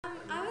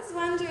was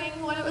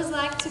wondering what it was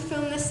like to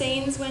film the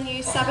scenes when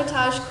you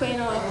sabotage Quinn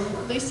or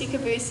Lucy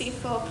Caboosey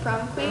for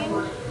prom queen.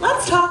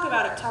 Let's talk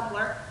about it,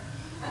 Tumblr.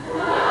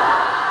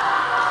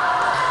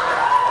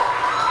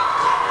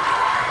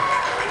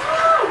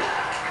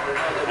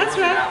 That's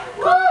right.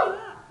 Woo!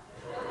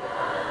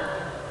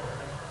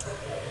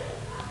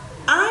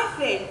 I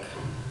think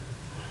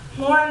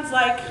Lauren's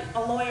like a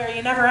lawyer.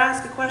 You never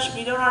ask a question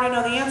you don't already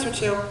know the answer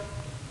to.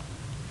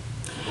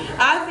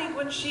 I think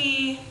when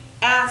she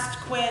asked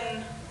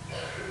Quinn,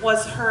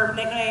 was her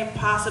nickname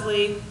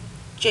possibly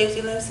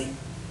Jacy Lucy?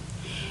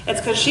 It's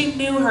because she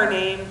knew her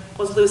name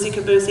was Lucy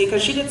Caboosey,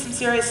 because she did some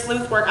serious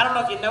sleuth work. I don't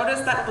know if you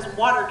noticed, that was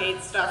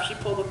Watergate stuff she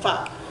pulled with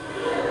Puck.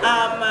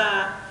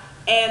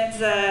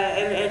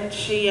 And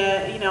she,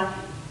 you know,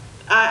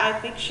 I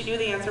think she knew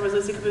the answer was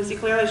Lucy Caboosey.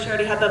 Clearly, she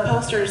already had the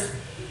posters.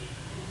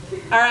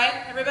 All right,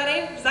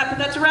 everybody, does that put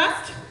that to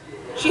rest?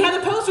 She had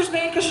the posters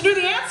made because she knew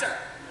the answer.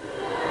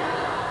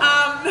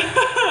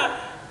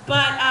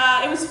 But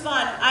it was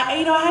fun. I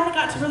hadn't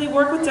got to really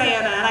work with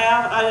Diana, and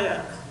I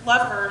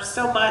love her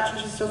so much, and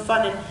she's so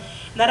fun. And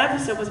that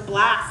episode was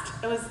blast.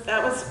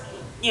 That was,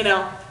 you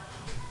know,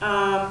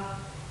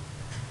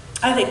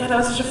 I think that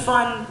was such a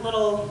fun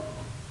little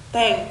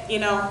thing. You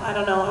know, I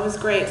don't know. It was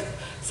great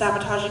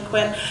sabotaging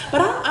Quinn,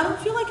 but I don't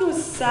feel like it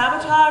was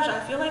sabotage. I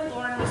feel like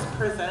Lauren was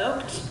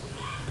provoked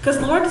because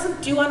Lauren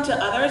doesn't do unto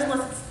others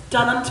unless it's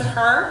done unto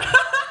her.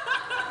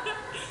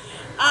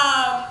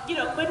 You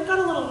know, Quinn got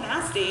a little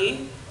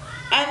nasty,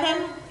 and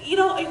then, you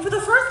know, for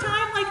the first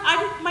time, like,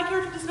 my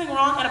character did something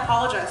wrong and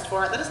apologized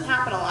for it. That doesn't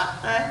happen a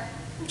lot, right?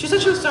 She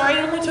said she was sorry,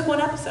 it only took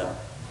one episode.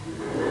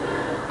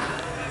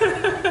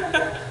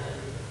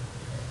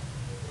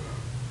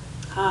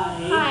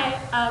 Hi,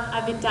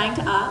 I've been dying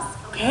to ask.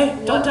 Okay,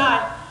 don't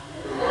die.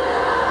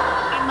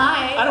 I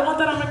might. I don't want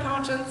that on my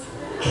conscience.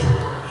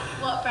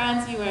 What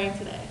brands are you wearing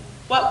today?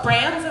 What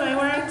brands am I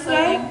wearing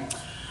today?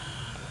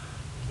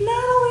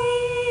 Natalie!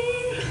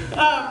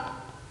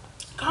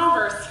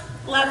 Converse,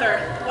 leather,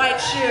 white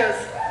shoes,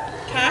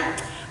 okay?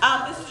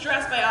 This is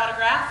dressed by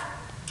Autograph,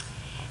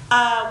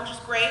 which is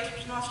great,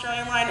 which is an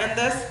Australian line, and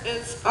this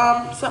is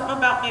something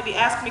about maybe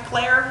Ask Me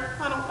Claire.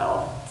 I don't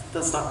know,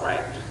 that's not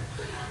right.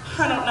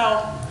 I don't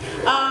know.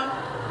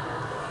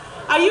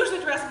 I usually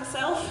dress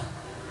myself.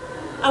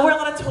 I wear a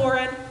lot of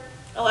Torrid,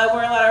 I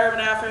wear a lot of Urban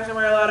Outfitters, I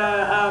wear a lot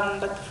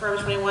of like the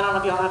Forever 21, I don't know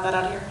if y'all have that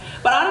out here.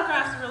 But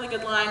Autograph's a really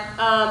good line.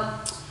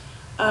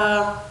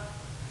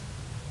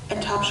 And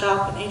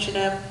Topshop and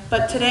H&M.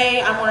 But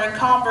today I'm wearing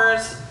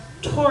Converse,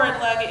 Torrid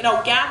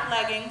Gap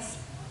leggings,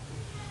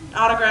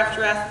 Autograph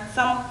dress, and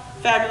some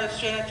fabulous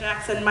Janet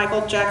Jackson,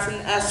 Michael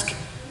Jackson-esque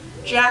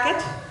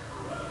jacket.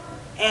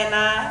 And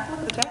look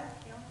at the tag.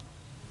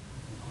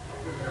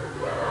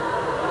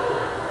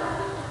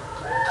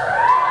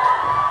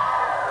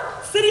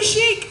 City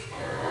chic.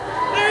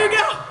 There you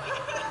go.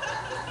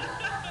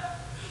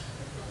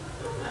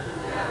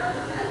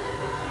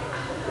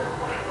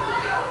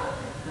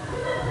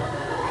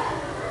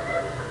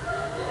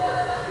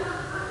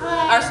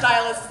 Our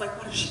stylist is like,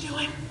 what is she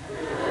doing?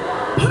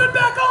 Put it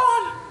back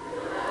on!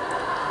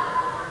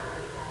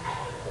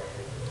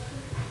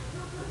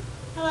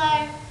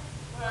 Hello.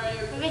 Where are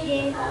you? Over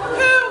here. Who?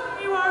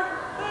 There you are.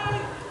 Hi.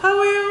 How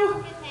are you?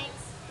 Good,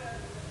 thanks.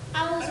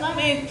 I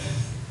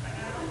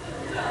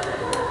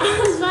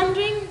was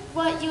wondering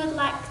what you would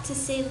like to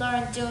see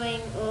Lauren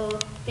doing or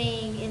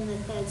being in the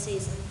third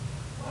season.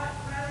 What?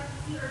 Would I like to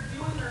see her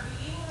doing or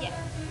being in the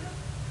third season?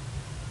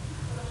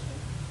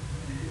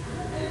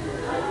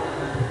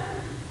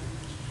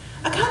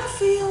 I kind of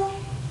feel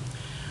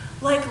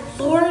like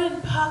Lauren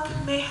and Puck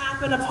may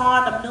happen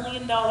upon $1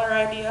 million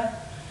idea.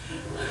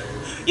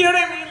 You know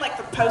what I mean? Like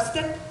the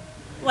Post-it?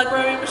 Like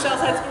Romeo and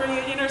Michelle's high school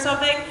reunion or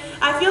something.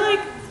 I feel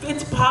like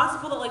it's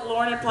possible that like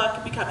Lauren and Puck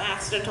could become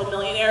accidental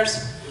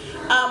millionaires.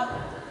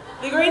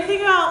 The great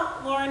thing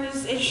about Lauren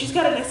is she's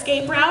got an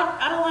escape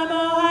route out of Lima,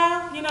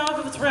 Ohio. You know,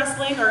 if it's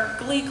wrestling or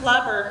Glee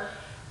Club or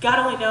God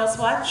only knows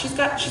what. She's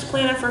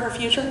planning for her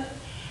future.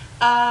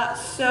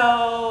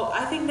 So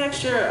I think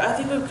next year, I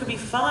think it could be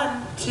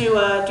fun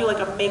to do like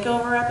a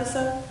makeover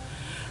episode.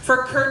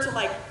 For Kurt to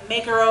like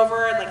make her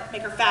over and like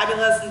make her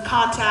fabulous and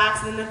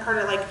contacts, and then her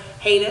to like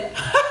hate it.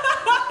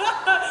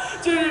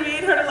 Do you know what I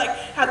mean? Her to like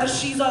have the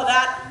she's all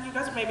that. You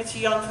guys are maybe too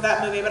young for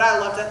that movie, but I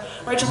loved it.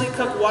 Rachel Lee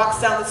Cook walks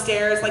down the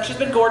stairs, like she's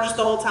been gorgeous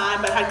the whole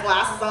time, but had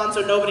glasses on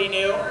so nobody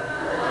knew.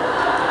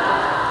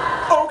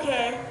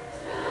 Okay.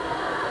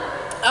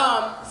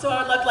 So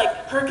I would love like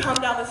her come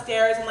down the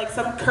stairs in like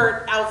some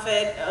Kurt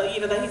outfit, you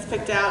know, that he's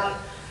picked out, and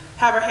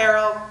have her hair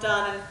all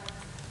done and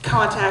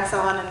contacts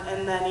on,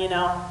 and then, you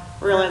know,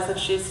 realize that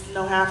she's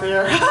no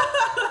happier.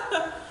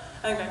 I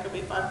think that could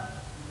be fun.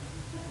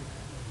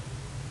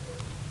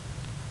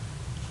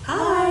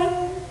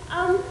 Hi.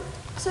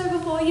 So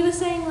before you were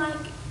saying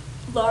like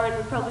Lauren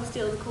would probably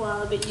steal the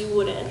koala, but you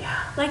wouldn't.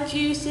 Yeah. Like,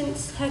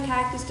 since her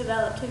character's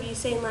developed, have you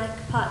seen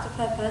like parts of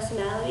her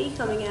personality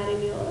coming out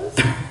in yours?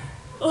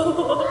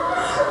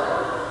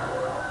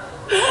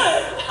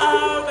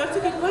 That's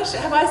a good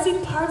question. Have I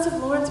seen parts of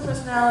Lauren's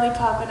personality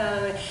popping out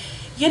of me?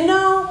 You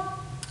know,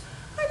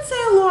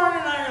 Lauren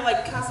and I are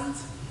like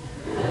cousins.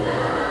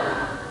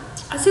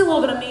 I see a little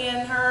bit of me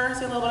in her, I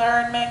see a little bit of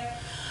her in me.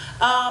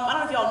 I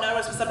don't know if y'all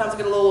noticed, but sometimes I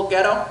get a little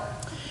ghetto.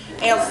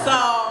 And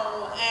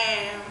so,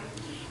 and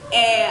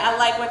I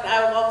like when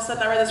all of a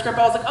sudden I read the script,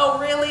 I was like, oh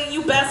really,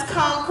 you best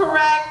come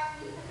correct?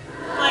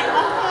 Like,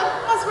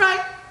 that's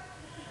right.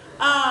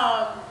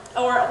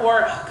 Or,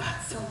 oh God,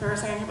 it's so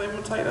embarrassing, I can't believe I'm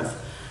gonna tell you this.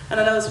 And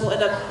I know this will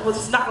end up, well,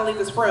 just not gonna leave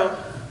this room.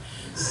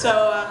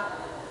 So,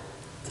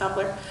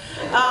 Tumblr.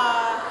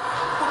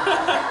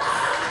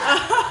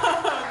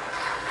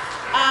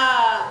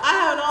 I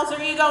have an alter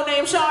ego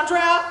named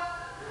Chandra.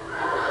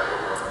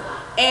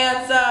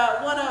 And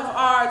one of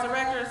our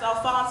directors,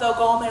 Alfonso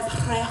Gomez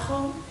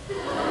Rejo,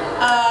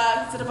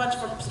 he did a bunch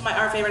of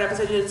our favorite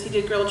episodes. He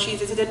did Grilled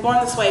Cheeses, he did Born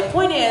This Way.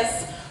 Point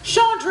is,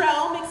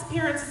 Chandra makes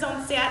appearances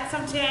on set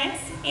sometimes,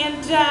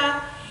 and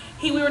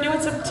we were doing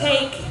some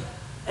take.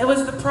 It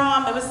was the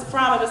prom, it was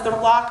the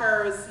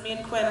locker, it was me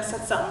and Quinn. I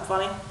said something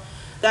funny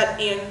that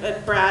Ian,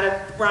 Brad,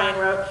 and Ryan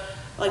wrote,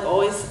 like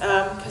always,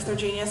 because they're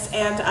genius.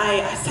 And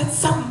I said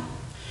something,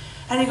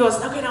 and he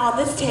goes, okay, now on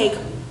this take,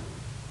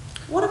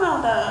 what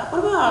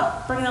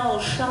about bringing in a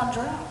little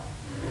Chandra?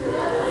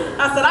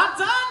 I said, I'm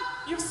done.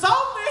 You've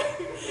sold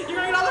me. You're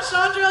gonna get all the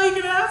Chandra you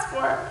can ask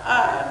for.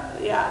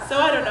 Yeah. So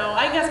I don't know.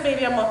 I guess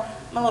maybe I'm a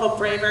little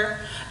braver.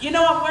 You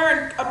know, I'm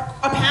wearing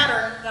a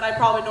pattern that I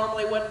probably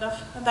normally wouldn't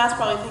have, and that's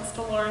probably thanks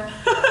to Lauren.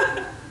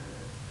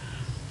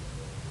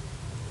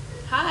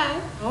 Hi.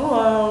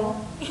 Hello.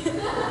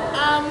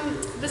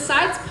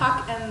 Besides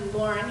Puck and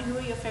Lauren, who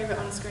are your favorite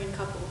on-screen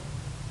couple?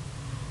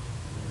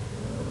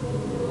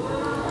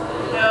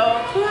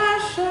 No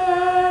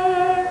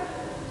pressure.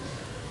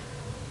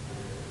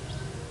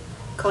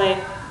 Clay.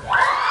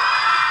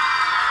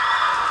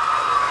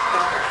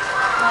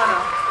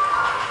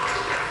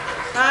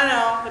 I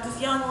know, but does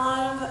young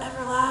love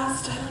ever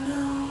last? I don't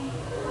know.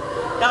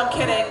 No, I'm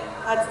kidding.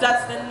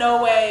 That's in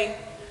no way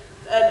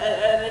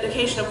an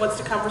indication of what's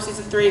to come for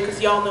season 3,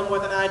 because y'all know more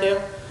than I do.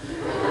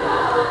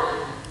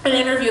 In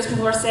interviews,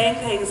 people were saying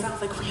things, and I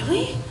was like,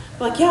 really?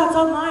 They're like, yeah, it's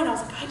online. I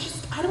was like,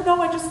 I don't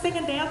know, I just sing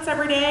and dance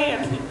every day,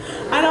 and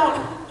I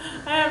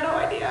have no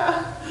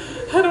idea.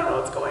 I don't know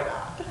what's going on.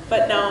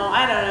 But no,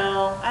 I don't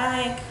know.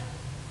 And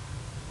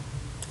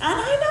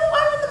I know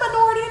I'm in the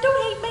minority, and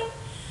don't hate me,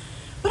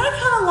 but I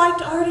kind of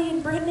liked Artie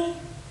and Brittany.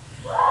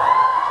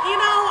 You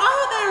know, I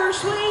thought they were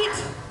sweet.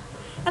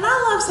 And I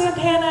love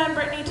Santana and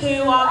Brittany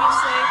too,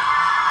 obviously.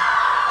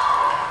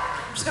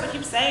 I'm just gonna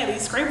keep saying it. He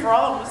screamed for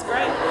all of them, it was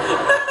great.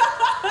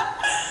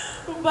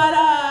 But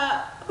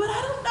I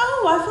don't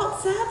know, I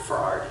felt sad for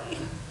Artie.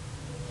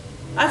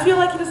 I feel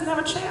like he doesn't have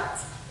a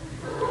chance.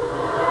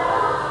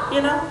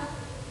 You know?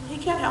 He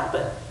can't help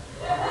it.